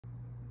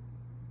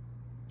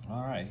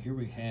All right, here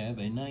we have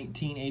a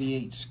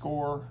 1988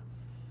 score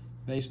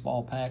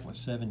baseball pack with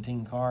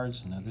 17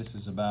 cards. Now this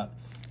is about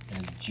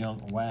as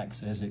junk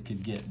wax as it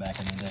could get back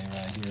in the day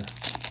right here.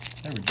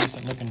 They were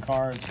decent looking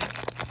cards,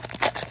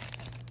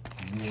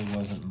 but really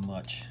wasn't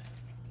much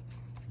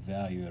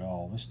value at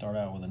all. Let's start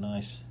out with a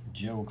nice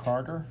Joe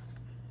Carter.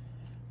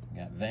 We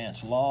got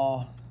Vance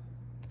Law,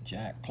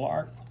 Jack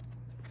Clark,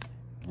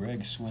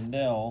 Greg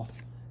Swindell,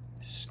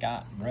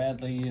 Scott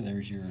Bradley.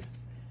 There's your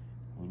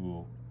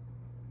little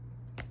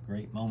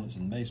great moments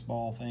in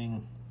baseball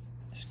thing.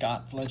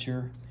 Scott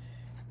Fletcher,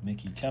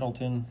 Mickey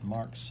Tettleton,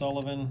 Mark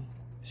Sullivan,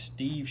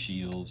 Steve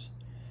Shields,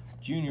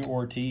 Junior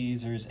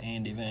Ortiz. There's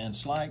Andy Van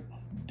Slyke,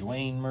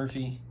 Dwayne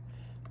Murphy,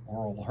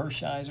 Oral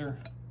Hershiser,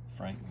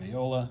 Frank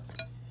Viola,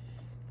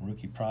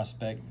 rookie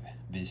prospect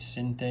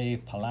Vicente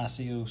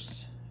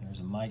Palacios. There's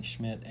a Mike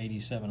Schmidt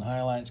 87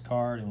 highlights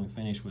card, and we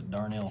finish with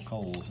Darnell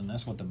Coles, and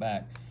that's what the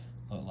back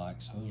looked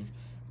like. So it was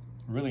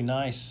really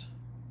nice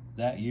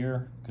that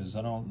year, because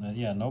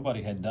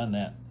nobody had done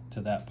that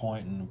to that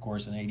point, and of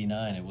course in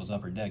 '89 it was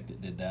Upper Deck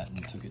that did that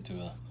and took it to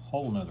a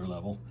whole nother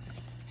level.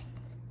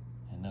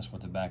 And that's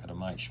what the back of the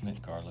Mike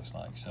Schmidt card looks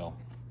like. So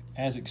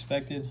as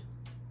expected,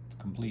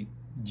 complete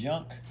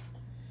junk,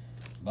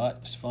 but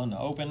it's fun to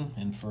open.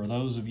 And for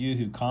those of you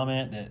who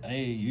comment that,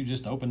 hey, you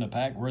just opened a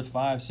pack worth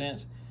 5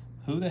 cents,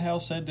 who the hell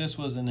said this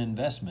was an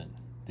investment?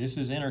 This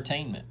is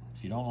entertainment.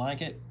 If you don't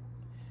like it,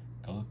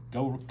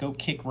 go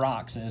kick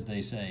rocks, as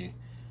they say.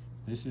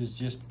 This is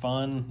just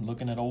fun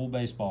looking at old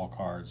baseball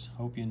cards.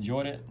 Hope you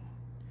enjoyed it.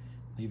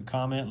 Leave a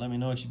comment, let me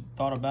know what you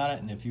thought about it,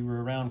 and if you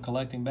were around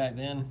collecting back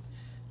then,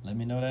 let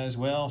me know that as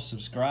well.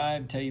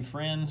 Subscribe, tell your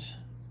friends,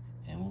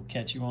 and we'll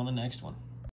catch you on the next one.